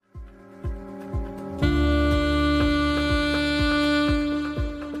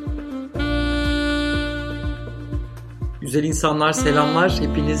Güzel insanlar, selamlar.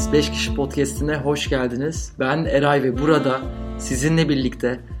 Hepiniz 5 kişi podcast'ine hoş geldiniz. Ben Eray ve burada sizinle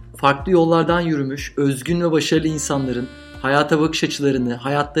birlikte farklı yollardan yürümüş, özgün ve başarılı insanların hayata bakış açılarını,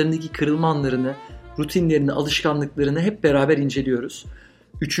 hayatlarındaki kırılma anlarını, rutinlerini, alışkanlıklarını hep beraber inceliyoruz.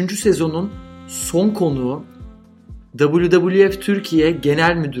 3. sezonun son konuğu WWF Türkiye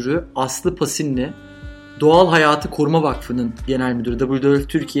Genel Müdürü Aslı Pasinli, Doğal Hayatı Koruma Vakfı'nın genel müdürü. WWF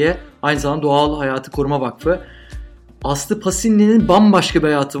Türkiye aynı zamanda Doğal Hayatı Koruma Vakfı. Aslı Pasinli'nin bambaşka bir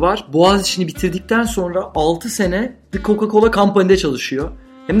hayatı var. Boğaziçi'ni bitirdikten sonra 6 sene bir Coca-Cola Company'de çalışıyor.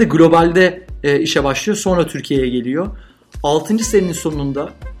 Hem de globalde işe başlıyor. Sonra Türkiye'ye geliyor. 6. senenin sonunda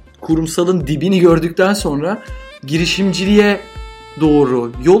kurumsalın dibini gördükten sonra girişimciliğe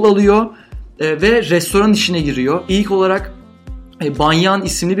doğru yol alıyor ve restoran işine giriyor. İlk olarak Banyan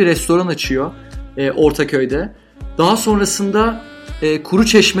isimli bir restoran açıyor Ortaköy'de. Daha sonrasında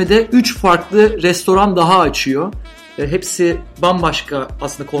Kuruçeşme'de 3 farklı restoran daha açıyor. Hepsi bambaşka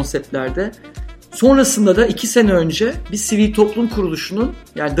aslında konseptlerde. Sonrasında da 2 sene önce bir sivil toplum kuruluşunun,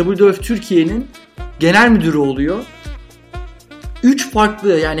 yani WWF Türkiye'nin genel müdürü oluyor. 3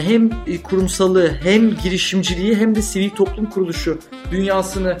 farklı, yani hem kurumsalı hem girişimciliği hem de sivil toplum kuruluşu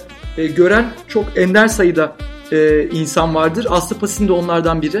dünyasını gören çok ender sayıda insan vardır. Aslı Pasinli de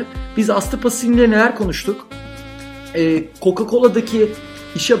onlardan biri. Biz Aslı Pasinli'yle neler konuştuk? Coca-Cola'daki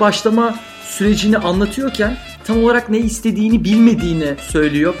işe başlama sürecini anlatıyorken tam olarak ne istediğini bilmediğini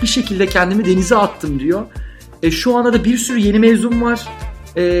söylüyor. Bir şekilde kendimi denize attım diyor. Şu anda da bir sürü yeni mezun var.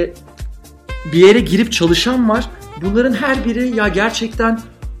 Bir yere girip çalışan var. Bunların her biri ya gerçekten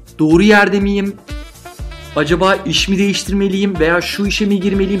doğru yerde miyim? Acaba iş mi değiştirmeliyim veya şu işe mi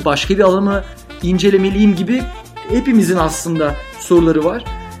girmeliyim? Başka bir alanı incelemeliyim gibi hepimizin aslında soruları var.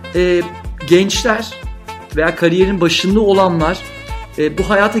 Gençler veya kariyerin başında olanlar bu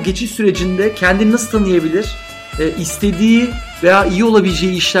hayata geçiş sürecinde kendini nasıl tanıyabilir? İstediği veya iyi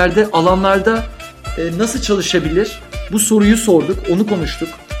olabileceği işlerde, alanlarda nasıl çalışabilir? Bu soruyu sorduk, onu konuştuk.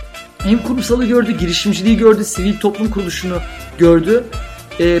 Hem kurumsalı gördü, girişimciliği gördü, sivil toplum kuruluşunu gördü.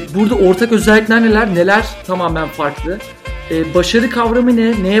 Burada ortak özellikler neler tamamen farklı. Başarı kavramı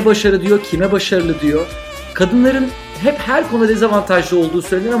ne? Neye başarı diyor, kime başarılı diyor. Kadınların hep her konuda dezavantajlı olduğu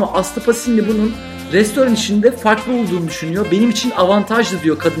söylenir ama Aslı Pasinli bunun restoran işinde farklı olduğunu düşünüyor. Benim için avantajlı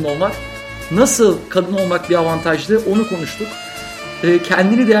diyor kadın olmak. Nasıl kadın olmak bir avantajlı onu konuştuk.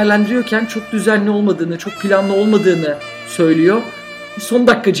 Kendini değerlendiriyorken çok düzenli olmadığını, çok planlı olmadığını söylüyor. Son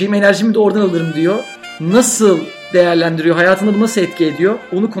dakikacıyım, enerjimi de oradan alırım diyor. Nasıl değerlendiriyor, hayatında bu nasıl etki ediyor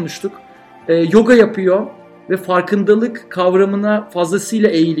onu konuştuk. Yoga yapıyor ve farkındalık kavramına fazlasıyla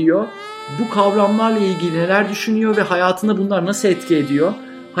eğiliyor. Bu kavramlarla ilgili neler düşünüyor ve hayatında bunlar nasıl etki ediyor?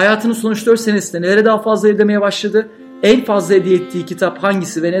 Hayatının son 3-4 senesinde nelere daha fazla edemeye başladı? En fazla hediye ettiği kitap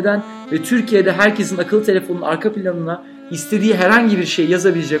hangisi ve neden? Ve Türkiye'de herkesin akıllı telefonunun arka planına istediği herhangi bir şey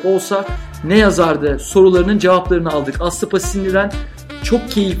yazabilecek olsa ne yazardı? Sorularının cevaplarını aldık. Aslı Pasinli'den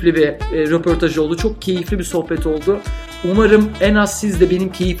çok keyifli bir röportaj oldu. Çok keyifli bir sohbet oldu. Umarım en az siz de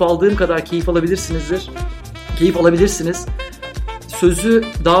benim keyif aldığım kadar keyif alabilirsiniz. Sözü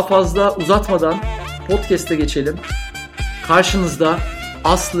daha fazla uzatmadan podcast'e geçelim. Karşınızda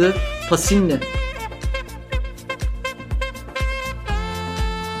Aslı Pasinli.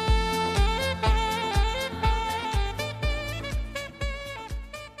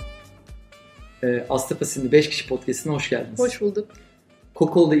 Aslı Pasinli 5 kişi podcast'ine hoş geldiniz. Hoş bulduk.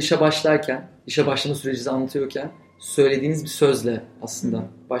 Coca-Cola'da işe başlama sürecinizi anlatıyorken söylediğiniz bir sözle aslında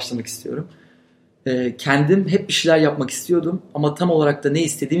başlamak istiyorum. Kendim hep bir şeyler yapmak istiyordum ama tam olarak da ne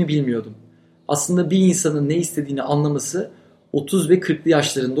istediğimi bilmiyordum. Aslında bir insanın ne istediğini anlaması 30 ve 40'lı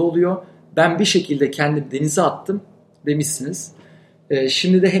yaşlarında oluyor. Ben bir şekilde kendimi denize attım demişsiniz.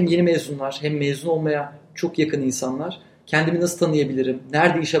 Şimdi de hem yeni mezunlar hem mezun olmaya çok yakın insanlar kendimi nasıl tanıyabilirim,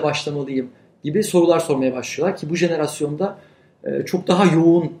 nerede işe başlamalıyım gibi sorular sormaya başlıyorlar ki bu jenerasyonda çok daha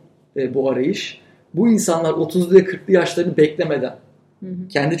yoğun bu arayış. Bu insanlar 30'lu ve 40'lı yaşlarını beklemeden,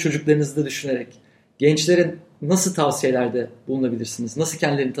 kendi çocuklarınızı da düşünerek gençlere nasıl tavsiyelerde bulunabilirsiniz? Nasıl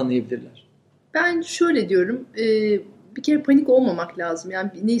kendilerini tanıyabilirler? Ben şöyle diyorum, bir kere panik olmamak lazım.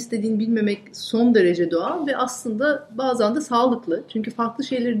 Yani ne istediğini bilmemek son derece doğal ve aslında bazen de sağlıklı. Çünkü farklı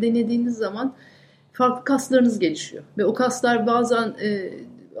şeyleri denediğiniz zaman farklı kaslarınız gelişiyor. Ve o kaslar bazen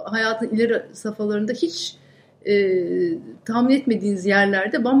hayatın ileri safhalarında hiç tahmin etmediğiniz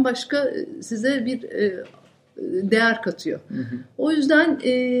yerlerde bambaşka size bir değer katıyor. O yüzden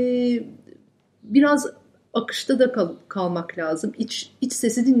biraz akışta da kalmak lazım. İç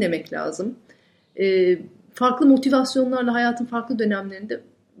sesi dinlemek lazım. Farklı motivasyonlarla hayatın farklı dönemlerinde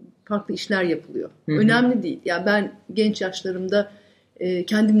farklı işler yapılıyor. Önemli değil. Yani ben genç yaşlarımda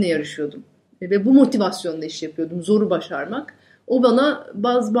kendimle yarışıyordum. Ve bu motivasyonla iş yapıyordum. Zoru başarmak. O bana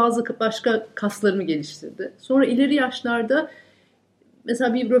bazı başka kaslarımı geliştirdi. Sonra ileri yaşlarda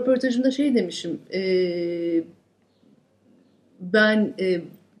mesela bir röportajımda şey demişim. Ben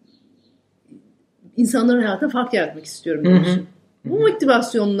insanların hayatına fark yaratmak istiyorum demişim. Bu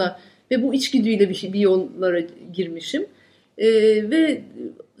motivasyonla ve bu içgüdüyle bir yollara girmişim. Ve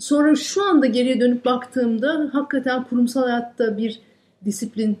sonra şu anda geriye dönüp baktığımda hakikaten kurumsal hayatta bir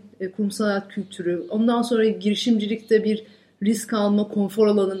disiplin, kurumsal hayat kültürü, ondan sonra girişimcilikte bir risk alma, konfor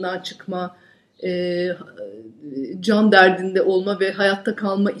alanından çıkma, can derdinde olma ve hayatta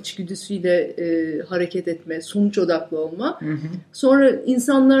kalma içgüdüsüyle hareket etme, sonuç odaklı olma. Sonra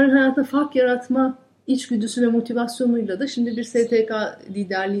insanların hayatına fark yaratma içgüdüsü ve motivasyonuyla da şimdi bir STK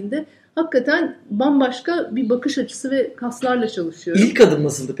liderliğinde hakikaten bambaşka bir bakış açısı ve kaslarla çalışıyorum. İlk adım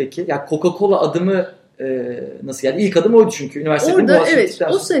nasıldı peki? Ya Coca-Cola adımı nasıl geldi? İlk adım oydu çünkü üniversitede. Orada evet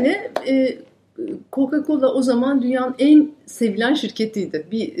o sene Coca-Cola o zaman dünyanın en sevilen şirketiydi.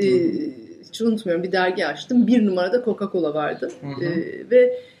 Hiç unutmuyorum, bir dergi açtım. 1 numarada Coca-Cola vardı.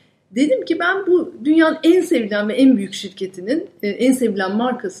 Ve dedim ki ben bu dünyanın en sevilen ve en büyük şirketinin, en sevilen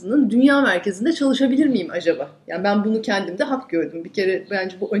markasının dünya merkezinde çalışabilir miyim acaba? Yani ben bunu kendimde hak gördüm. Bir kere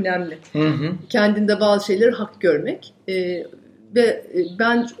bence bu önemli. Kendinde bazı şeyleri hak görmek. Ve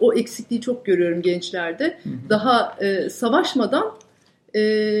ben o eksikliği çok görüyorum gençlerde. Daha savaşmadan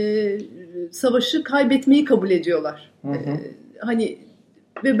savaşı kaybetmeyi kabul ediyorlar. Hani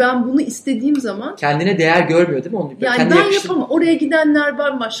ve ben bunu istediğim zaman kendine değer görmüyor değil mi onu? Yani ben yapamam. Oraya gidenler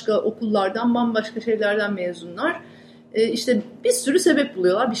bambaşka okullardan, bambaşka şeylerden mezunlar. İşte bir sürü sebep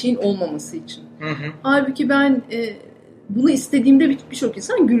buluyorlar bir şeyin olmaması için. Halbuki ben bunu istediğimde birçok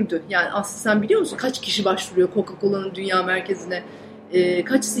insan güldü. Yani Aslı sen biliyor musun kaç kişi başvuruyor Coca-Cola'nın dünya merkezine?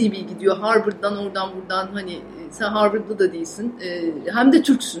 Kaç CV gidiyor Harvard'dan oradan buradan, hani sen Harvard'lı da değilsin hem de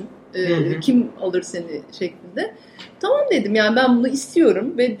Türksün. Kim alır seni şeklinde. Tamam dedim, yani ben bunu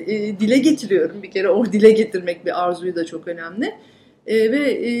istiyorum ve dile getiriyorum. Bir kere o dile getirmek bir arzuyu da çok önemli.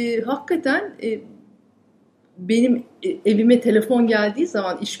 Ve hakikaten benim evime telefon geldiği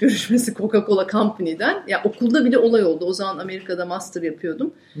zaman iş görüşmesi Coca-Cola Company'den, ya okulda bile olay oldu. O zaman Amerika'da master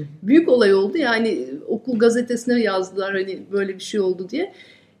yapıyordum. Büyük olay oldu. Yani okul gazetesine yazdılar hani böyle bir şey oldu diye.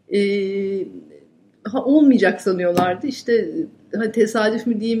 Olmayacak sanıyorlardı. İşte tesadüf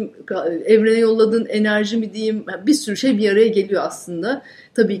mü diyeyim, evrene yolladığın enerji mi diyeyim, bir sürü şey bir araya geliyor aslında.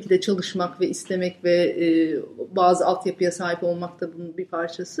 Tabii ki de çalışmak ve istemek ve bazı altyapıya sahip olmak da bunun bir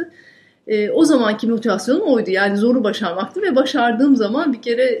parçası. O zamanki motivasyonum oydu. Yani zoru başarmaktı ve başardığım zaman bir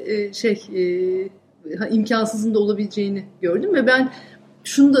kere imkansızın da olabileceğini gördüm ve ben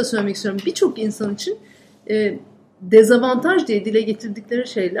şunu da söylemek istiyorum. Birçok insan için dezavantaj diye dile getirdikleri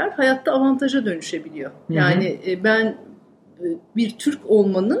şeyler hayatta avantaja dönüşebiliyor. Yani ben bir Türk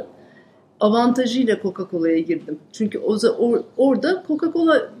olmanın avantajıyla Coca-Cola'ya girdim. Çünkü orada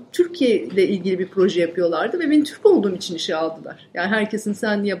Coca-Cola Türkiye ile ilgili bir proje yapıyorlardı ve beni Türk olduğum için işe aldılar. Yani herkesin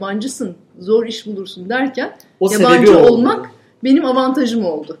sen yabancısın, zor iş bulursun derken yabancı olmak benim avantajım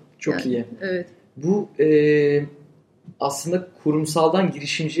oldu. Çok iyi. Evet. Bu aslında kurumsaldan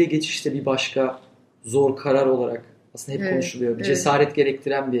girişimciye geçişte bir başka zor karar olarak aslında hep konuşuluyor. Bir cesaret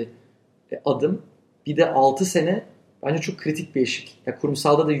gerektiren bir adım. Bir de 6 sene bence çok kritik bir eşik. Ya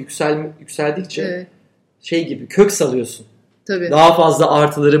kurumsalda da yükseldikçe şey gibi kök salıyorsun. Tabii. Daha fazla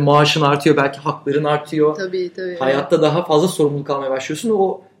artıları, maaşın artıyor, belki hakların artıyor. Tabii. Hayatta daha fazla sorumluluk almaya başlıyorsun.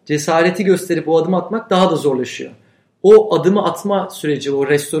 O cesareti gösterip o adımı atmak daha da zorlaşıyor. O adımı atma süreci, o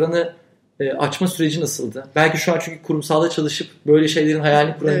restoranı açma süreci nasıldı? Belki şu an çünkü kurumsalda çalışıp böyle şeylerin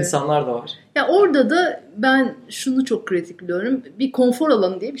hayalini kuran insanlar da var. Ya orada da ben şunu çok kritik biliyorum. Bir konfor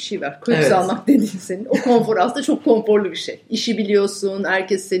alanı diye bir şey var. Kök salmak dediğin senin. O konfor aslında çok konforlu bir şey. İşi biliyorsun,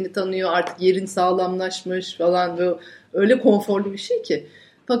 herkes seni tanıyor, artık yerin sağlamlaşmış falan, böyle öyle konforlu bir şey ki.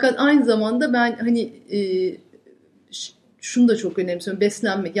 Fakat aynı zamanda ben hani şunu da çok önemsiyorum.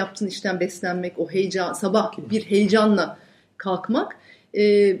 Beslenmek, yaptığın işten beslenmek, o heyecan, sabah bir heyecanla kalkmak.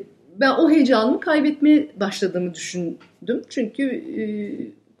 Ben o heyecanımı kaybetmeye başladığımı düşündüm. Çünkü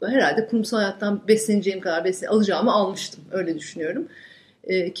herhalde kurumsal hayattan besleneceğim kadar alacağımı almıştım. Öyle düşünüyorum.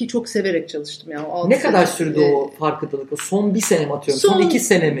 Ki çok severek çalıştım. Yani ne kadar sürdü o farkındalık? O son 1 sene mi atıyorum? Son 2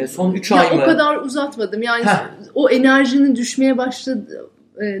 sene mi? Son 3 ay mı? O kadar uzatmadım. Yani o enerjinin düşmeye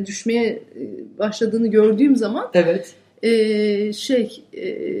başladığını gördüğüm zaman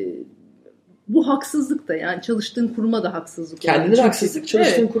bu haksızlık da, yani çalıştığın kuruma da haksızlık. Kendine de haksızlık,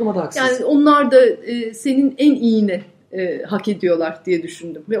 çalıştığın kuruma da haksızlık. Yani onlar da senin en iyini hak ediyorlar diye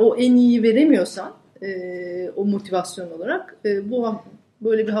düşündüm. Ve o en iyiyi veremiyorsan o motivasyon olarak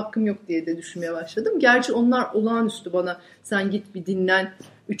böyle bir hakkım yok diye de düşünmeye başladım. Gerçi onlar olağanüstü bana sen git bir dinlen,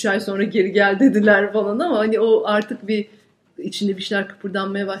 3 ay sonra geri gel dediler falan ama hani o artık bir içinde bir şeyler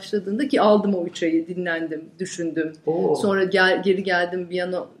kıpırdanmaya başladığında ki aldım o 3 ayı, dinlendim, düşündüm. Sonra geri geldim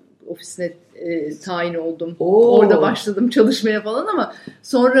Viyana ofisine tayin oldum. Orada başladım çalışmaya falan ama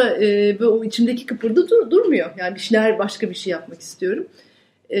sonra böyle o içimdeki kıpırdı durmuyor. Yani bir şeyler, başka bir şey yapmak istiyorum.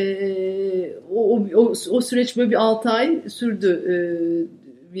 O süreç böyle bir 6 ay sürdü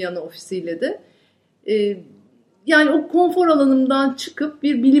Viyana ofisiyle de. Yani o konfor alanımdan çıkıp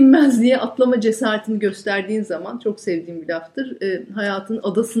bir bilinmezliğe atlama cesaretini gösterdiğin zaman, çok sevdiğim bir laftır, hayatın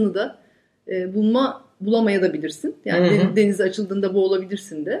adasını da bulamayabilirsin. Yani denize açıldığında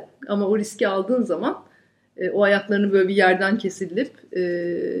boğulabilirsin de. Ama o riski aldığın zaman o ayaklarını böyle bir yerden kesilip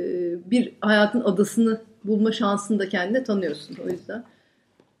bir hayatın adasını bulma şansını da kendine tanıyorsun. O yüzden.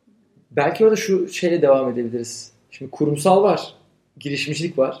 Belki orada şu şeyle devam edebiliriz. Şimdi kurumsal var,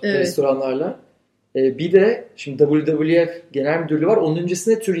 girişimcilik var, restoranlarla. Bir de şimdi WWF Genel Müdürlüğü var. Onun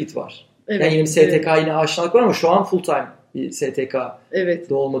öncesinde TÜRİT var. Evet, yani yine bir STK yine aşinalık var ama şu an full time bir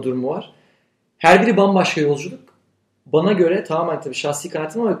STK'da olma durumu var. Her biri bambaşka yolculuk. Bana göre tamamen tabii şahsi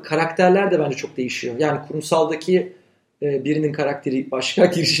kanaatim ama karakterler de bence çok değişiyor. Yani kurumsaldaki birinin karakteri başka,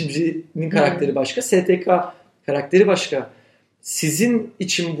 girişimcinin karakteri başka, STK karakteri başka. Sizin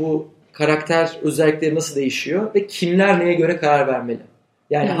için bu karakter özellikleri nasıl değişiyor ve kimler neye göre karar vermeli?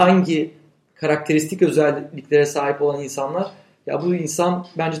 Yani hangi karakteristik özelliklere sahip olan insanlar, ya bu insan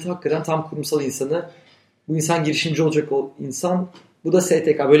bence hakikaten tam kurumsal insanı, bu insan girişimci olacak o insan, bu da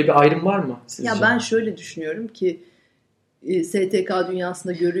STK. Böyle bir ayrım var mı sizce? Ya ben şöyle düşünüyorum ki STK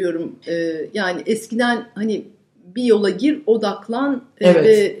dünyasında görüyorum. Yani eskiden hani bir yola gir, odaklan ve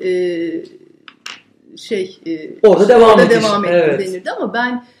orada devam et denirdi ama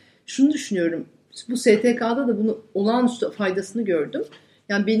ben şunu düşünüyorum. Bu STK'da da bunu olağanüstü faydasını gördüm.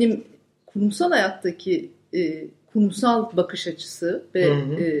 Yani benim kurumsal hayattaki kurumsal bakış açısı ve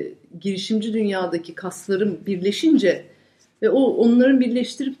girişimci dünyadaki kaslarım birleşince ve onların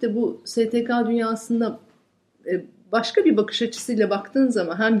birleştirip de bu STK dünyasında başka bir bakış açısıyla baktığın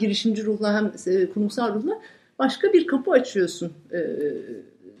zaman hem girişimci ruhla hem kurumsal ruhla başka bir kapı açıyorsun.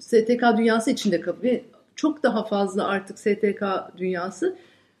 STK dünyası içinde kapı ve çok daha fazla artık STK dünyası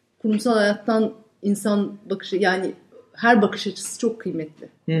kurumsal hayattan insan bakışı, yani her bakış açısı çok kıymetli.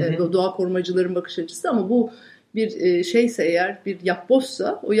 Doğa korumacıların bakış açısı ama bu bir şeyse eğer, bir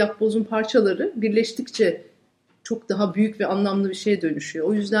yapbozsa, o yapbozun parçaları birleştikçe çok daha büyük ve anlamlı bir şeye dönüşüyor.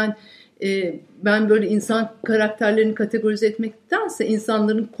 O yüzden ben böyle insan karakterlerini kategorize etmektense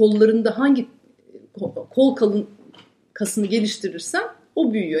insanların kollarında hangi kol kasını geliştirirsen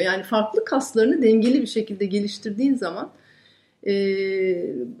o büyüyor. Yani farklı kaslarını dengeli bir şekilde geliştirdiğin zaman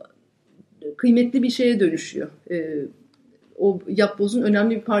kıymetli bir şeye dönüşüyor. O yapbozun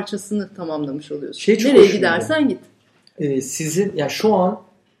önemli bir parçasını tamamlamış oluyorsun. Nereye gidersen git. Sizin yani şu an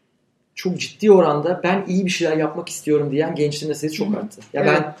çok ciddi oranda ben iyi bir şeyler yapmak istiyorum diyen gençlerin sayısı çok arttı. Ya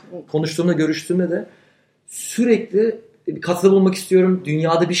ben konuştuğumda, görüştüğümde de sürekli katkıda bulunmak istiyorum.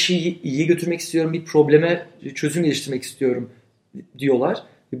 Dünyada bir şeyi iyiye götürmek istiyorum. Bir probleme çözüm geliştirmek istiyorum diyorlar.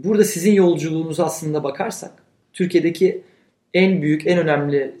 Burada sizin yolculuğunuza aslında bakarsak Türkiye'deki en büyük, en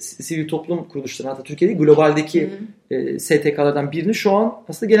önemli sivil toplum kuruluşlarından, hatta Türkiye'de globaldeki STK'lardan birini şu an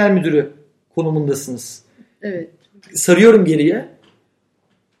aslında genel müdürü konumundasınız. Evet. Sarıyorum geriye.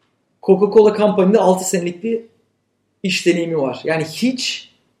 Coca-Cola Company'de 6 senelik bir iş deneyimi var. Yani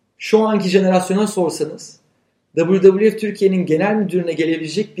hiç şu anki jenerasyona sorsanız WWF Türkiye'nin genel müdürüne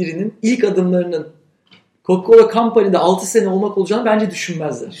gelebilecek birinin ilk adımlarının Coca-Cola Company'de 6 sene olmak olacağını bence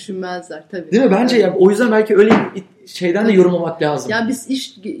düşünmezler. Düşünmezler tabii. Değil mi? Bence yani o yüzden belki öyle şeyden de yorumlamak lazım. Ya biz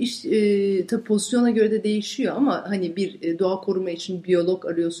iş tabii pozisyona göre de değişiyor ama hani bir doğa koruma için biyolog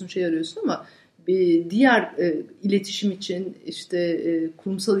arıyorsun, şey arıyorsun ama diğer iletişim için, işte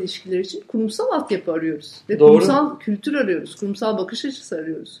kurumsal ilişkiler için kurumsal altyapı arıyoruz. Ve kurumsal kültür arıyoruz. Kurumsal bakış açısı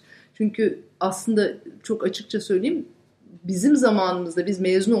arıyoruz. Çünkü aslında çok açıkça söyleyeyim, bizim zamanımızda, biz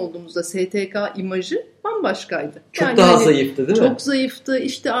mezun olduğumuzda STK imajı bambaşkaydı. Çok yani daha zayıftı değil mi? Çok zayıftı.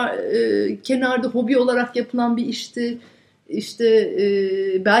 İşte kenarda hobi olarak yapılan bir işti. İşte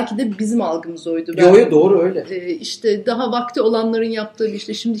belki de bizim algımız oydu. Yo, doğru öyle. İşte daha vakti olanların yaptığı bir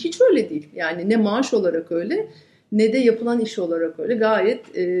işte. Şimdi hiç öyle değil. Yani ne maaş olarak öyle ne de yapılan iş olarak öyle. Gayet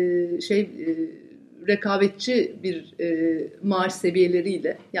rekabetçi bir maaş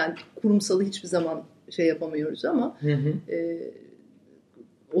seviyeleriyle, yani kurumsalı hiçbir zaman şey yapamıyoruz ama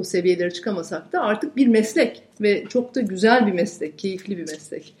o seviyelere çıkamasak da artık bir meslek ve çok da güzel bir meslek, keyifli bir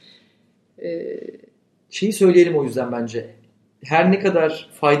meslek. Şeyi söyleyelim o yüzden bence. Her ne kadar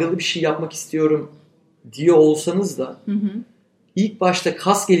faydalı bir şey yapmak istiyorum diyor olsanız da ilk başta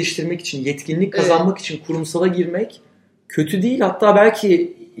kas geliştirmek için, yetkinlik kazanmak için kurumsala girmek kötü değil. Hatta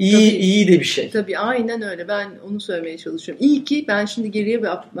belki iyi de bir şey. Tabii aynen öyle. Ben onu söylemeye çalışıyorum. İyi ki ben şimdi geriye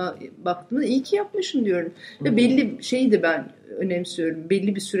baktığımda iyi ki yapmışım diyorum. Ve belli şeyi de ben önemsiyorum.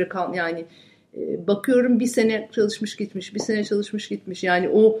 Belli bir süre yani bakıyorum bir sene çalışmış gitmiş, bir sene çalışmış gitmiş. Yani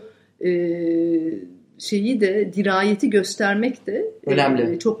o şeyi de dirayeti göstermek de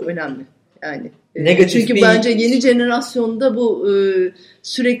önemli. Çok önemli. Yani negatif çünkü bence yeni jenerasyonda bu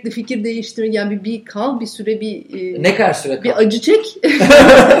sürekli fikir değiştirme yani bir süre ne kadar süre kal? Bir acı çek.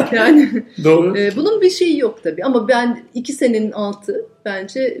 Yani doğru. Bunun bir şeyi yok tabii ama ben 2 senenin altı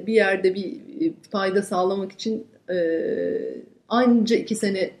bence bir yerde bir fayda sağlamak için anca 2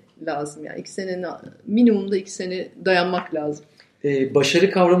 sene lazım yani 2 senenin minimumda 2 sene dayanmak lazım.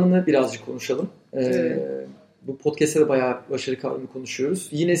 Başarı kavramını birazcık konuşalım. Bu podcast'te de bayağı başarı kavramını konuşuyoruz.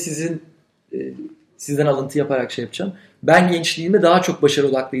 Yine sizden alıntı yaparak şey yapacağım. Ben gençliğimde daha çok başarı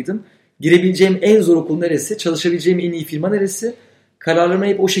odaklıydım. Girebileceğim en zor okul neresi? Çalışabileceğim en iyi firma neresi? Kararlarımı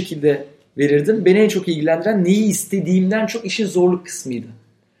hep o şekilde verirdim. Beni en çok ilgilendiren neyi istediğimden çok işin zorluk kısmıydı.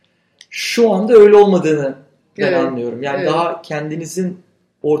 Şu anda öyle olmadığını ben anlıyorum. Yani daha kendinizin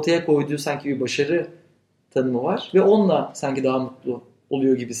ortaya koyduğu sanki bir başarı tanımı var. Ve onunla sanki daha mutlu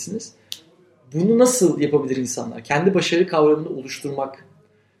oluyor gibisiniz. Bunu nasıl yapabilir insanlar? Kendi başarı kavramını oluşturmak,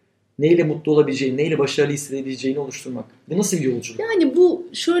 neyle mutlu olabileceğini, neyle başarılı hissedebileceğini oluşturmak. Bu nasıl bir yolculuk? Yani bu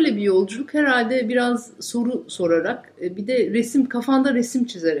şöyle bir yolculuk. Herhalde biraz soru sorarak, bir de kafanda resim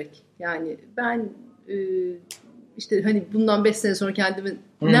çizerek. Yani ben işte hani bundan 5 sene sonra kendimi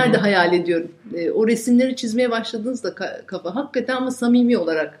nerede hayal ediyorum? O resimleri çizmeye başladığınızda kafa hakikaten ama samimi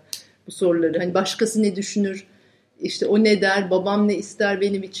olarak bu soruları. Hani başkası ne düşünür? İşte o ne der, babam ne ister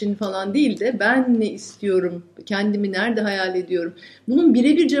benim için falan değil de ben ne istiyorum, kendimi nerede hayal ediyorum. Bunun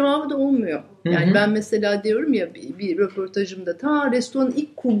birebir cevabı da olmuyor. Yani ben mesela diyorum ya bir röportajımda ta restoranı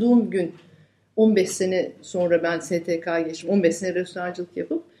ilk kurduğum gün 15 sene sonra ben STK'ya geçtim. 15 sene restorancılık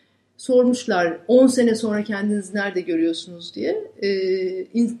yapıp sormuşlar 10 sene sonra kendinizi nerede görüyorsunuz diye.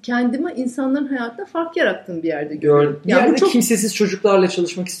 Kendime insanların hayatında fark yarattığım bir yerde görüyorum. Bir yerde çok kimsesiz çocuklarla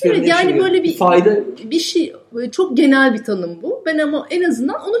çalışmak istiyorum. Evet, yani böyle bir fayda. Bir şey çok genel bir tanım bu. Ben ama en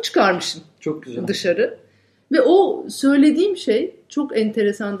azından onu çıkarmışım. Çok güzel. Dışarı. Ve o söylediğim şey çok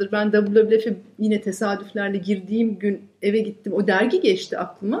enteresandır. Ben WWF'e yine tesadüflerle girdiğim gün eve gittim. O dergi geçti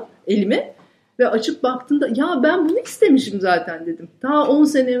elime. Ve açıp baktığımda ya ben bunu istemişim zaten dedim. Ta 10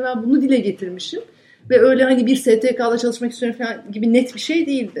 sene evvel bunu dile getirmişim. Ve öyle hani bir STK'da çalışmak istiyorum falan gibi net bir şey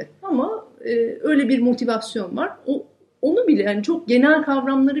değildi. Ama öyle bir motivasyon var. Onu bile yani çok genel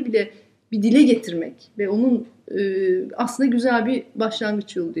kavramları bile bir dile getirmek ve onun aslında güzel bir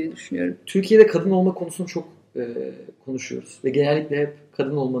başlangıç yolu diye düşünüyorum. Türkiye'de kadın olma konusunu çok konuşuyoruz. Ve genellikle hep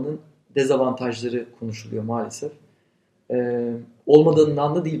kadın olmanın dezavantajları konuşuluyor maalesef.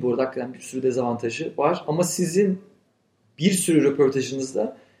 Olmadığından da değil bu arada. Hakikaten bir sürü dezavantajı var. Ama sizin bir sürü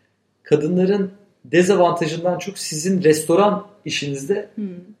röportajınızda kadınların dezavantajından çok sizin restoran işinizde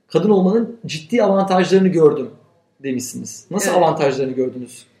kadın olmanın ciddi avantajlarını gördüm demişsiniz. Nasıl avantajlarını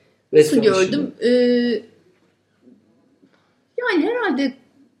gördünüz? Nasıl gördüm? Yani herhalde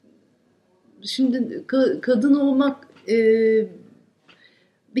şimdi kadın olmak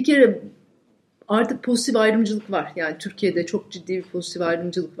bir kere artık pozitif ayrımcılık var. Yani Türkiye'de çok ciddi bir pozitif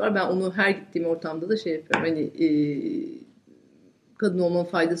ayrımcılık var. Ben onu her gittiğim ortamda da şey yapıyorum. Hani kadın olmanın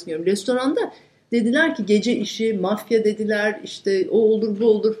faydasını görüyorum. Restoranda dediler ki gece işi, mafya dediler. İşte o olur bu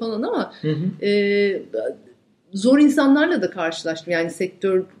olur falan ama zor insanlarla da karşılaştım. Yani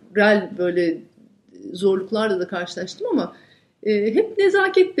sektörel böyle zorluklarla da karşılaştım ama hep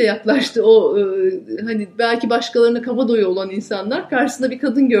nezaketle yaklaştı. O hani belki başkalarına kafadoyu olan insanlar karşısında bir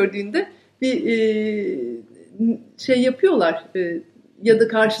kadın gördüğünde bir şey yapıyorlar ya da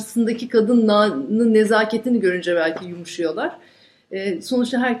karşısındaki kadının nezaketini görünce belki yumuşuyorlar.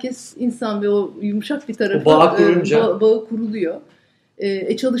 Sonuçta herkes insan ve o yumuşak bir tarafı bağı kuruluyor.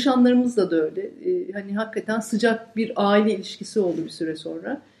 Çalışanlarımız da öyle. Hani hakikaten sıcak bir aile ilişkisi oldu bir süre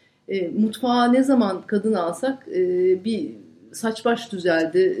sonra. Mutfağa ne zaman kadın alsak bir saç baş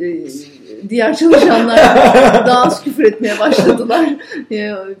düzeldi. Diğer çalışanlar daha az küfür etmeye başladılar.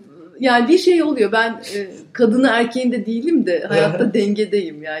 Yani bir şey oluyor. Ben kadını erkeğinde değilim de hayatta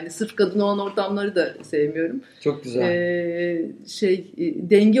dengedeyim. Yani sırf kadın olan ortamları da sevmiyorum. Çok güzel.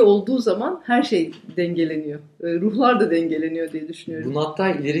 Denge olduğu zaman her şey dengeleniyor. Ruhlar da dengeleniyor diye düşünüyorum. Bunu hatta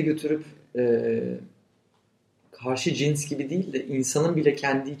ileri götürüp karşı cins gibi değil de insanın bile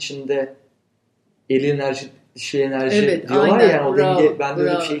kendi içinde eril enerji, dişi enerji diyorlar ya. Yani o denge bende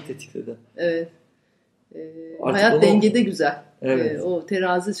öyle bir şey tetikledi. Evet. Hayat dengede güzel. Evet. O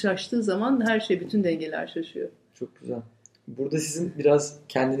terazi şaştığı zaman her şey, bütün dengeler şaşıyor. Çok güzel. Burada sizin biraz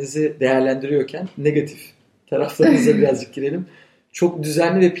kendinizi değerlendiriyorken negatif taraflarınıza birazcık girelim. çok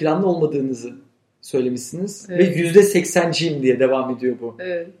düzenli ve planlı olmadığınızı söylemişsiniz. Evet. Ve %80'ciyim diye devam ediyor bu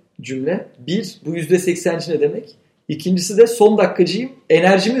cümle. Bir, bu %80'ci ne demek? İkincisi de son dakikacıyım.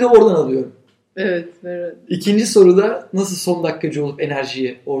 Enerjimi de oradan alıyorum. Evet. İkinci soruda nasıl son dakikacı olup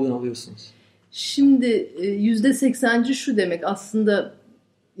enerjiyi oradan alıyorsunuz? Şimdi %80'ci şu demek aslında,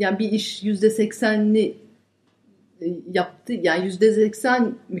 yani bir iş %80'ni yaptı, yani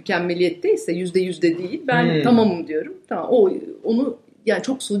 %80 mükemmeliyetteyse %100 de değil, ben tamamım diyorum. Tamam, onu yani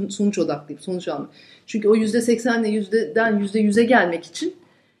çok sonuç odaklıyım, sonuç almak. Çünkü o %80 ile %'den %100'e gelmek için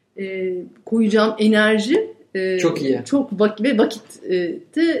koyacağım enerji çok iyi. Çok vakitle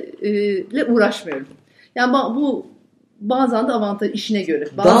uğraşmıyorum. Yani bu bazen de avantaj işine göre.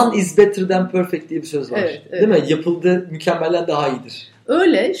 Done is better than perfect diye bir söz var. Evet. Değil mi? Yapıldığı mükemmelden daha iyidir.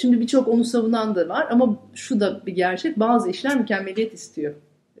 Öyle. Şimdi birçok onu savunan da var ama şu da bir gerçek. Bazı işler mükemmeliyet istiyor.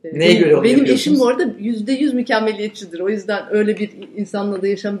 Neye göre onu benim eşim bu arada %100 mükemmeliyetçidir. O yüzden öyle bir insanla da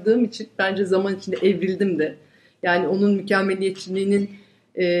yaşadığım için bence zaman içinde evrildim de. Yani onun mükemmeliyetçiliğinin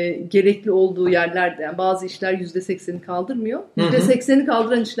gerekli olduğu yerlerde, yani bazı işler %80'i kaldırmıyor. %80'i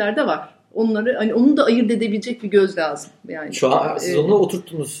kaldıran işler de var. Onları, hani onu da ayırt edebilecek bir göz lazım. Yani şu an siz onu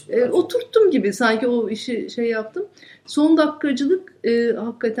oturttunuz. Oturttum gibi, sanki o işi yaptım. Son dakikacılık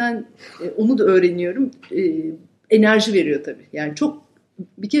hakikaten onu da öğreniyorum. Enerji veriyor tabii. Yani çok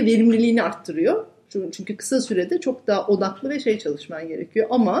bir kere verimliliğini arttırıyor. Çünkü kısa sürede çok daha odaklı ve çalışman gerekiyor.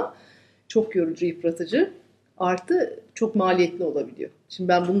 Ama çok yorucu, yıpratıcı. Artı çok maliyetli olabiliyor. Şimdi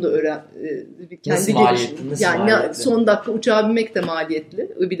ben bunu da kendi gelişim. Yani son dakika uçağa binmek de maliyetli.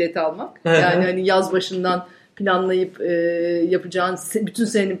 Bilet almak. Yani hani yaz başından planlayıp yapacağın bütün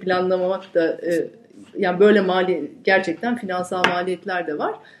senenin planlamamak da yani böyle gerçekten finansal maliyetler de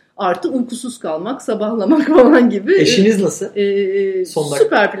var. Artı uykusuz kalmak, sabahlamak falan gibi. Eşiniz nasıl?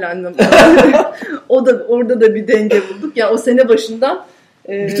 Süper planlama. Orada da bir denge bulduk. Ya o sene başından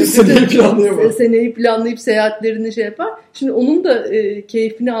bütün seneyi planlıyor mu? Seneyi planlayıp seyahatlerini yapar. Şimdi onun da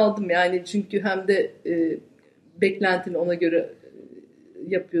keyfini aldım yani, çünkü hem de beklentini ona göre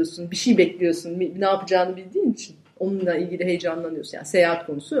yapıyorsun. Bir şey bekliyorsun. Ne yapacağını bildiğin için onunla ilgili heyecanlanıyorsun. Yani seyahat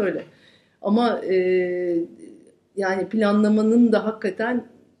konusu öyle. Ama yani planlamanın da hakikaten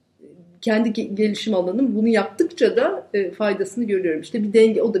kendi gelişim alanım. Bunu yaptıkça da faydasını görüyorum. İşte bir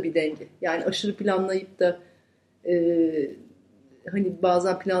denge, o da bir denge. Yani aşırı planlayıp da hani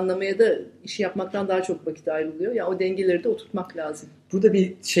bazen planlamaya da işi yapmaktan daha çok vakit ayrılıyor. Yani o dengeleri de oturtmak lazım. Burada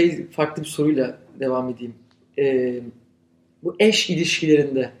bir farklı bir soruyla devam edeyim. Bu eş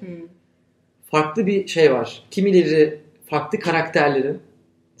ilişkilerinde farklı bir var. Kimileri farklı karakterlerin,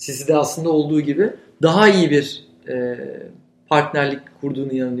 sizi de aslında olduğu gibi daha iyi bir partnerlik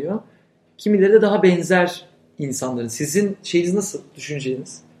kurduğunu inanıyor. Kimileri de daha benzer insanların. Sizin nasıl,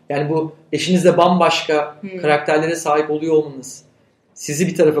 düşünceniz? Yani bu eşinizle bambaşka karakterlere sahip oluyor olmanız. Sizi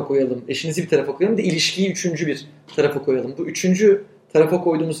bir tarafa koyalım, eşinizi bir tarafa koyalım da ilişkiyi üçüncü bir tarafa koyalım. Bu üçüncü tarafa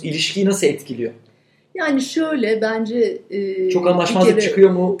koyduğunuz ilişkiyi nasıl etkiliyor? Yani şöyle, bence çok anlaşmazlık çıkıyor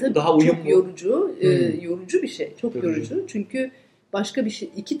mu? Daha uyum mu? Çok yorucu, yorucu bir şey. Çok yorucu. Çünkü başka bir şey,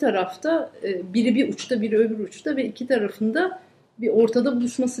 iki tarafta biri bir uçta, biri öbür uçta ve iki tarafında bir ortada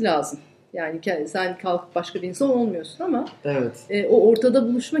buluşması lazım. Yani sen kalkıp başka bir insan olmuyorsun ama o ortada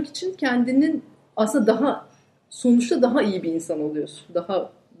buluşmak için kendinin aslında sonuçta daha iyi bir insan oluyorsun.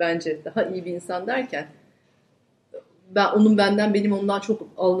 Bence daha iyi bir insan derken benim ondan çok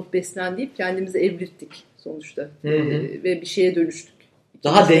alıp beslendiğim, kendimizi evrilttik sonuçta. Ve bir şeye dönüştük.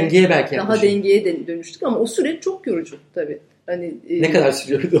 Daha dengeye belki yaklaşık. Daha dengeye dönüştük ama o süreç çok yorucu tabii. Hani, ne kadar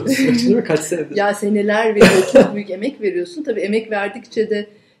sürüyor bir de o süreç, değil mi? Kaç senedir? Ya seneler ve çok büyük emek veriyorsun. Tabii emek verdikçe de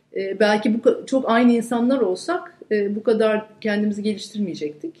belki çok aynı insanlar olsak bu kadar kendimizi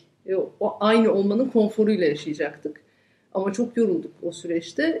geliştirmeyecektik. O aynı olmanın konforuyla yaşayacaktık. Ama çok yorulduk o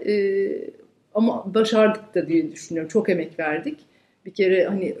süreçte. Ama başardık da diye düşünüyorum. Çok emek verdik. Bir kere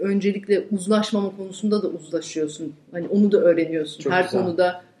hani öncelikle uzlaşmama konusunda da uzlaşıyorsun. Hani onu da öğreniyorsun. Çok her güzel.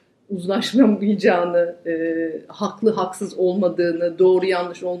 konuda uzlaşmamayacağını, haklı haksız olmadığını, doğru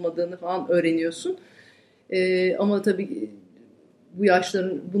yanlış olmadığını falan öğreniyorsun. Ama tabii bu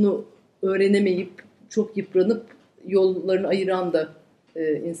yaşların bunu öğrenemeyip çok yıpranıp yollarını ayıran da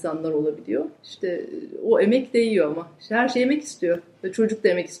insanlar olabiliyor. İşte o emek değiyor ama. İşte her şey emek istiyor. Çocuk da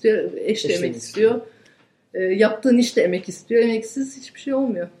emek istiyor, eş de emek istiyor. Yaptığın iş de emek istiyor. Emeksiz hiçbir şey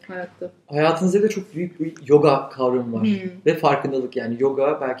olmuyor hayatta. Hayatınızda da çok büyük bir yoga kavramı var. Ve farkındalık, yani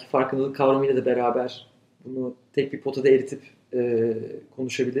yoga belki farkındalık kavramıyla da beraber bunu tek bir potada eritip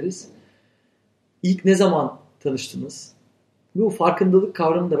konuşabiliriz. İlk ne zaman tanıştınız? Bu farkındalık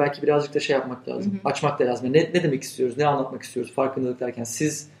kavramını da belki birazcık da yapmak lazım. Açmak da lazım. Ne demek istiyoruz? Ne anlatmak istiyoruz farkındalık derken?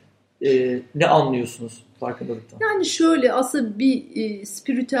 Siz ne anlıyorsunuz farkındalıktan? Yani şöyle aslında bir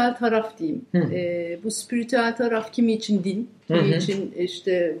spiritüel taraf diyeyim. Bu spiritüel taraf kimi için din, kimi için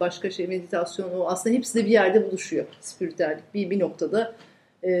işte başka şey meditasyon, o aslında hepsi de bir yerde buluşuyor. Spiritüellik bir noktada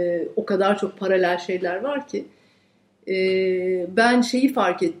o kadar çok paralel şeyler var ki. Ben şeyi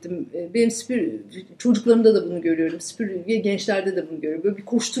fark ettim. Benim çocuklarımda da bunu görüyorum. Gençlerde de bunu görüyorum. Böyle bir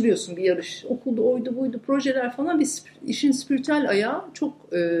koşturuyorsun, bir yarış. Okulda oydu buydu projeler falan. İşin spiritüel ayağı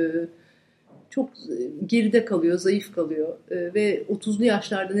çok geride kalıyor, zayıf kalıyor. Ve 30'lu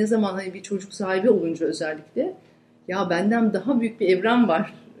yaşlarda ne zaman hani bir çocuk sahibi olunca özellikle ya benden daha büyük bir evren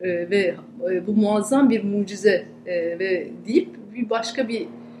var ve bu muazzam bir mucize ve deyip bir başka bir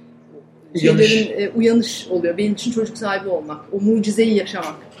uyanış oluyor. Benim için çocuk sahibi olmak, o mucizeyi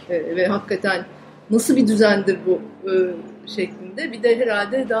yaşamak ve hakikaten nasıl bir düzendir bu şeklinde. Bir de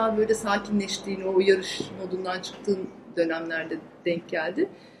herhalde daha böyle sakinleştiğin, o yarış modundan çıktığın dönemlerde denk geldi.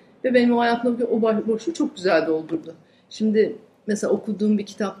 Ve benim o hayatımda o boşluğu çok güzel doldurdu. Şimdi mesela okuduğum bir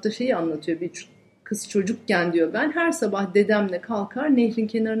kitapta şeyi anlatıyor. Bir kız çocukken diyor ben her sabah dedemle kalkar nehrin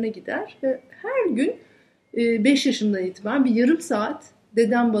kenarına gider ve her gün 5 yaşımdan itibaren bir yarım saat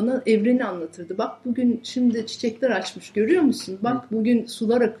dedem bana evreni anlatırdı. Bak bugün şimdi çiçekler açmış görüyor musun? Bak bugün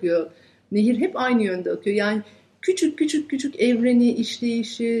sular akıyor. Nehir hep aynı yönde akıyor. Yani küçük evreni,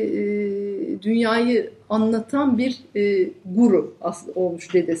 işleyişi, dünyayı anlatan bir guru aslında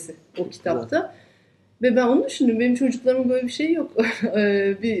olmuş dedesi o kitapta. Ve ben onu düşündüm. Benim çocuklarımın böyle bir şey yok.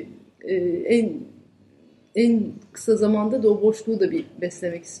 En kısa zamanda da o boşluğu da bir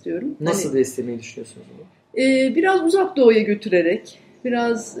beslemek istiyorum. Nasıl beslemeyi düşünüyorsunuz bunu? Biraz uzak doğuya götürerek,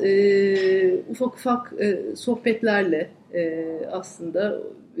 biraz ufak sohbetlerle aslında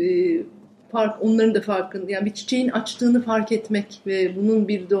onların da farkında, yani bir çiçeğin açtığını fark etmek ve bunun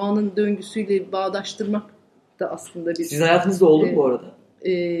bir doğanın döngüsüyle bağdaştırmak da aslında bir... Sizin hayatınızda oldu mu bu arada?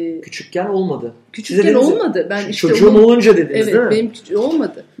 Küçükken olmadı. Küçükken olmadı. Ben işte çocuğum olunca dediniz değil mi? Evet, benim küçüğüm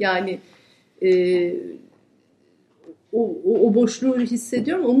olmadı. Yani o boşluğu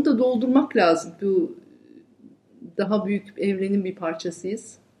hissediyorum. Onu da doldurmak lazım. Bu daha büyük evrenin bir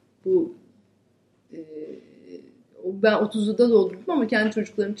parçasıyız. Ben 30'u da doldurdum ama kendi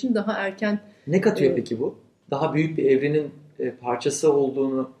çocuklarım için daha erken. Ne katıyor peki bu? Daha büyük bir evrenin parçası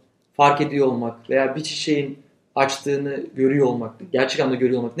olduğunu fark ediyor olmak veya bir çiçeğin açtığını görüyor olmak, gerçek anlamda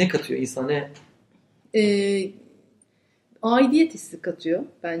görüyor olmak ne katıyor insana? Aidiyet hissi katıyor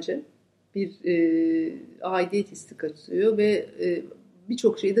bence. Bir aidiyet hissi katıyor ve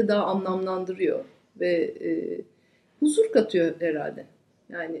birçok şeyi de daha anlamlandırıyor ve huzur katıyor herhalde.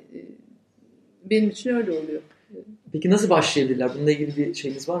 Yani benim için öyle oluyor. Peki nasıl başlayabilirler? Bununla ilgili bir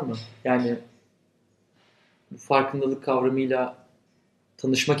şeyiniz var mı? Yani bu farkındalık kavramıyla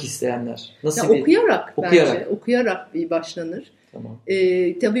tanışmak isteyenler. Nasıl okuyarak bence. Okuyarak bir başlanır. Tamam.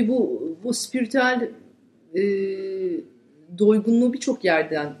 Tabii bu spiritüel doygunluğu birçok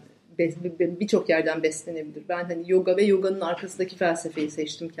yerden beslenebilir. Ben hani yoga ve yoganın arkasındaki felsefeyi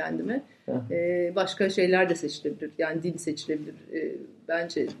seçtim kendime. Başka şeyler de seçilebilir. Yani din seçilebilir.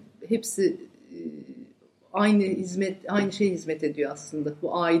 Bence hepsi aynı şeye hizmet ediyor aslında.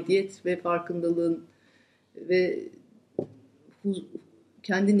 Bu aidiyet ve farkındalığın ve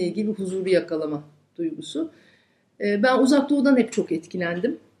kendine ilgili bir huzuru yakalama duygusu. Ben Uzak Doğu'dan hep çok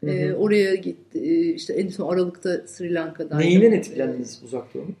etkilendim. Oraya gitti. İşte en son Aralık'ta Sri Lanka'daydım. Neyinden etkilendiniz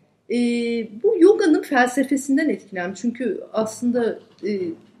Uzak Doğu'nun? Bu yoga'nın felsefesinden etkilendim. Çünkü aslında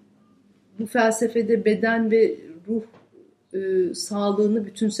bu felsefede beden ve ruh sağlığını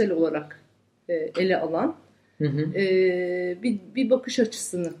bütünsel olarak ele alan bir bakış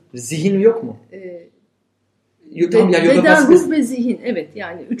açısını. Zihin yok mu? Beden, ruh ve zihin. Evet,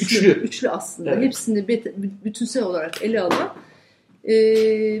 yani üçlü aslında. Evet. Hepsini bütünsel olarak ele alan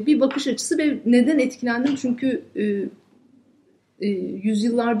bir bakış açısı ve neden etkilendim? Çünkü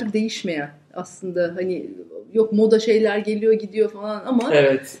yüzyıllardır değişmeyen aslında hani yok moda şeyler geliyor gidiyor falan ama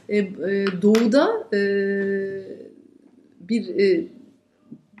evet. Doğuda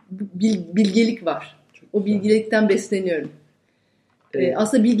bir bilgelik var. O bilgelikten besleniyorum. Evet.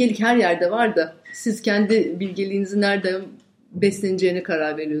 Aslında bilgelik her yerde var da siz kendi bilgeliğinizi nereden besleneceğine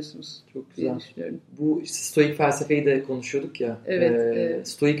karar veriyorsunuz. Çok güzel. Bu stoik felsefeyi de konuşuyorduk ya. Evet.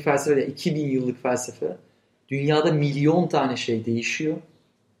 Stoik felsefe de 2000 yıllık felsefe. Dünyada milyon tane şey değişiyor.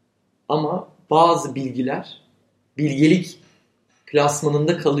 Ama bazı bilgelik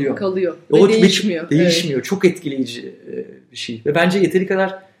klasmanında kalıyor. Ve değişmiyor. Değişmiyor. Evet. Çok etkileyici bir şey. Ve bence yeteri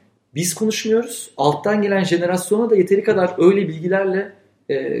kadar biz konuşmuyoruz. Alttan gelen jenerasyona da yeteri kadar öyle bilgilerle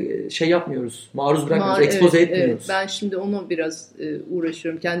yapmıyoruz. Maruz bırakmıyoruz. Expose etmiyoruz. Evet. Ben şimdi onu biraz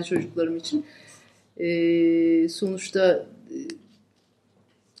uğraşıyorum kendi çocuklarım için. Sonuçta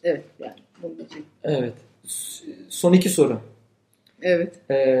Evet yani bunu diyeceğim. Evet. Son 2 soru. Evet.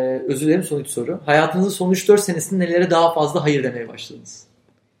 Özür dilerim, son 3 soru. Hayatınızın son 3-4 senesinde nelere daha fazla hayır demeye başladınız?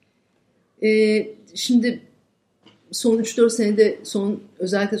 Şimdi son 3-4 senede,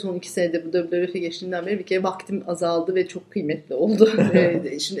 özellikle son 2 senede bu WWF geçtiğinden beri bir kere vaktim azaldı ve çok kıymetli oldu.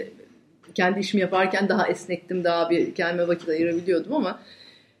 Şimdi kendi işimi yaparken daha esnektim, daha bir kendime vakit ayırabiliyordum ama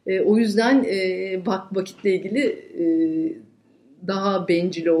o yüzden vakitle ilgili daha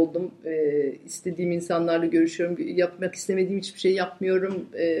bencil oldum. İstediğim insanlarla görüşüyorum. Yapmak istemediğim hiçbir şey yapmıyorum.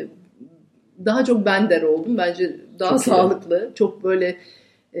 Daha çok ben der oldum. Bence daha çok sağlıklı. İyi. Çok böyle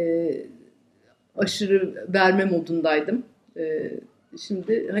aşırı verme modundaydım.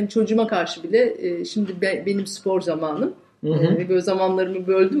 Şimdi hani çocuğuma karşı bile şimdi benim spor zamanım. Böyle zamanlarımı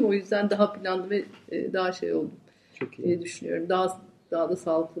böldüm. O yüzden daha planlı ve daha şey oldum. Çok iyi. Düşünüyorum. Daha da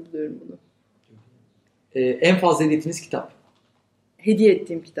sağlıklı buluyorum bunu. En fazla hediye ettiğiniz kitap? Hediye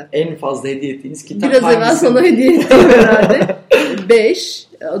ettiğim kitap. En fazla hediye ettiğiniz kitap biraz evvel sana hediye ettiğim herhalde. 5.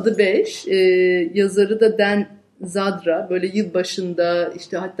 Adı 5. Yazarı da Dan Zadra. Böyle yılbaşında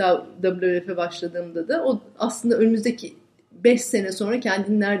işte hatta WWF'e başladığımda da o aslında önümüzdeki 5 sene sonra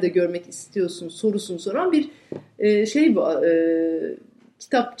kendini nerede görmek istiyorsun sorusunu soran bir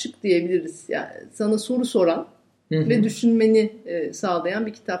kitapçık diyebiliriz. Yani sana soru soran ve düşünmeni sağlayan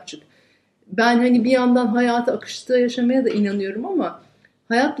bir kitapçık. Ben hani bir yandan hayatı akışta yaşamaya da inanıyorum ama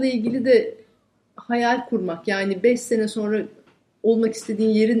hayatla ilgili de hayal kurmak, yani 5 sene sonra olmak istediğin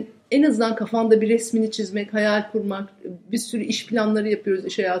yerin en azından kafanda bir resmini çizmek, hayal kurmak, bir sürü iş planları yapıyoruz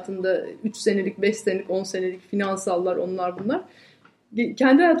iş hayatında. 3 senelik, 5 senelik, 10 senelik finansallar, onlar bunlar.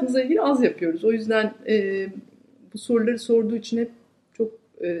 Kendi hayatımızla ilgili az yapıyoruz. O yüzden bu soruları sorduğu için hep çok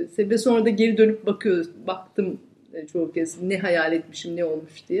ve sonra da geri dönüp baktım çoğu kez ne hayal etmişim, ne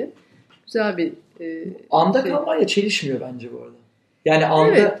olmuş diye. Güzel bir anda kalmayla çelişmiyor bence bu arada. Yani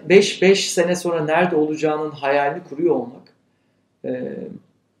anda 5 sene sonra nerede olacağının hayalini kuruyor olmak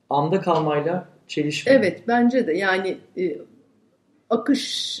anda kalmayla çelişmiyor. Evet, bence de. Yani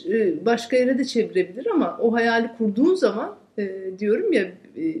akış başka yere de çevirebilir ama o hayali kurduğun zaman diyorum ya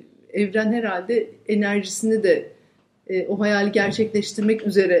evren herhalde enerjisini de o hayali gerçekleştirmek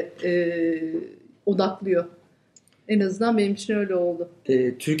üzere odaklıyor. En azından benim için öyle oldu.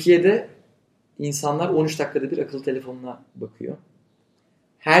 Türkiye'de insanlar 13 dakikada bir akıllı telefonuna bakıyor.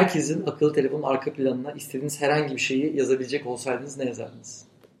 Herkesin akıllı telefonun arka planına istediğiniz herhangi bir şeyi yazabilecek olsaydınız ne yazardınız?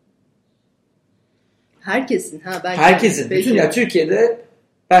 Herkesin. Herkesin. Bütün ya Türkiye'de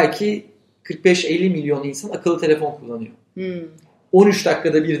belki 45-50 milyon insan akıllı telefon kullanıyor. 13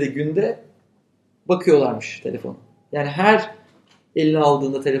 dakikada bir de günde bakıyorlarmış telefonu. Yani her eline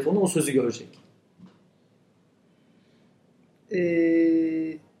aldığında telefonu o sözü görecek.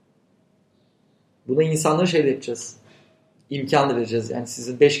 Buna insanlara şey de yapacağız. İmkan da vereceğiz. Yani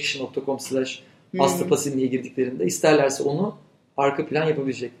sizin 5kişi.com/Aslı Pasinli'ye girdiklerinde isterlerse onu arka plan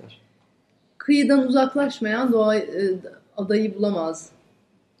yapabilecekler. Kıyıdan uzaklaşmayan adayı bulamaz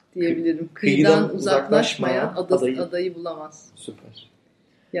diyebilirim. Kıyıdan uzaklaşmayan adayı bulamaz. Süper.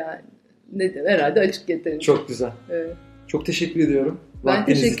 Yani herhalde açık yeterince. Çok güzel. Evet. Çok teşekkür ediyorum. Ben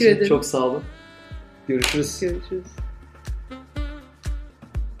teşekkür ederim. Çok sağ olun. Görüşürüz. Görüşürüz.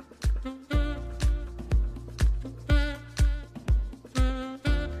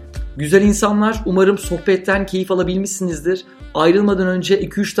 Güzel insanlar, umarım sohbetten keyif alabilmişsinizdir. Ayrılmadan önce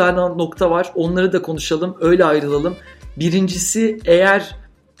 2-3 tane nokta var. Onları da konuşalım. Öyle ayrılalım. Birincisi, eğer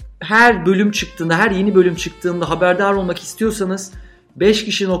her bölüm çıktığında, her yeni bölüm çıktığında haberdar olmak istiyorsanız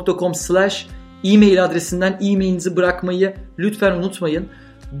 5kişi.com/e-mail adresinden e-mailinizi bırakmayı lütfen unutmayın.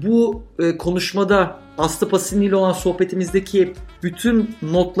 Bu konuşmada Aslı Pasinli ile olan sohbetimizdeki bütün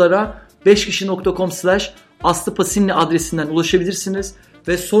notlara 5kişi.com/Aslı Pasinli adresinden ulaşabilirsiniz.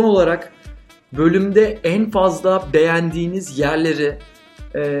 Ve son olarak bölümde en fazla beğendiğiniz yerleri,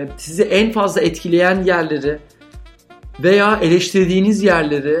 sizi en fazla etkileyen yerleri veya eleştirdiğiniz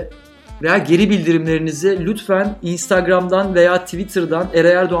yerleri veya geri bildirimlerinizi lütfen Instagram'dan veya Twitter'dan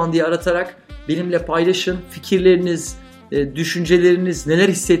Eray Erdoğan diye aratarak benimle paylaşın. Fikirleriniz, düşünceleriniz, neler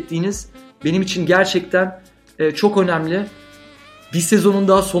hissettiğiniz benim için gerçekten çok önemli. Bir sezonun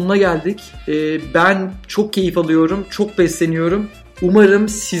daha sonuna geldik. Ben çok keyif alıyorum, çok besleniyorum. Umarım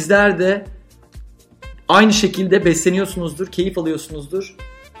sizler de aynı şekilde besleniyorsunuzdur, keyif alıyorsunuzdur.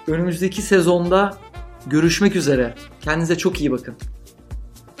 Önümüzdeki sezonda görüşmek üzere. Kendinize çok iyi bakın.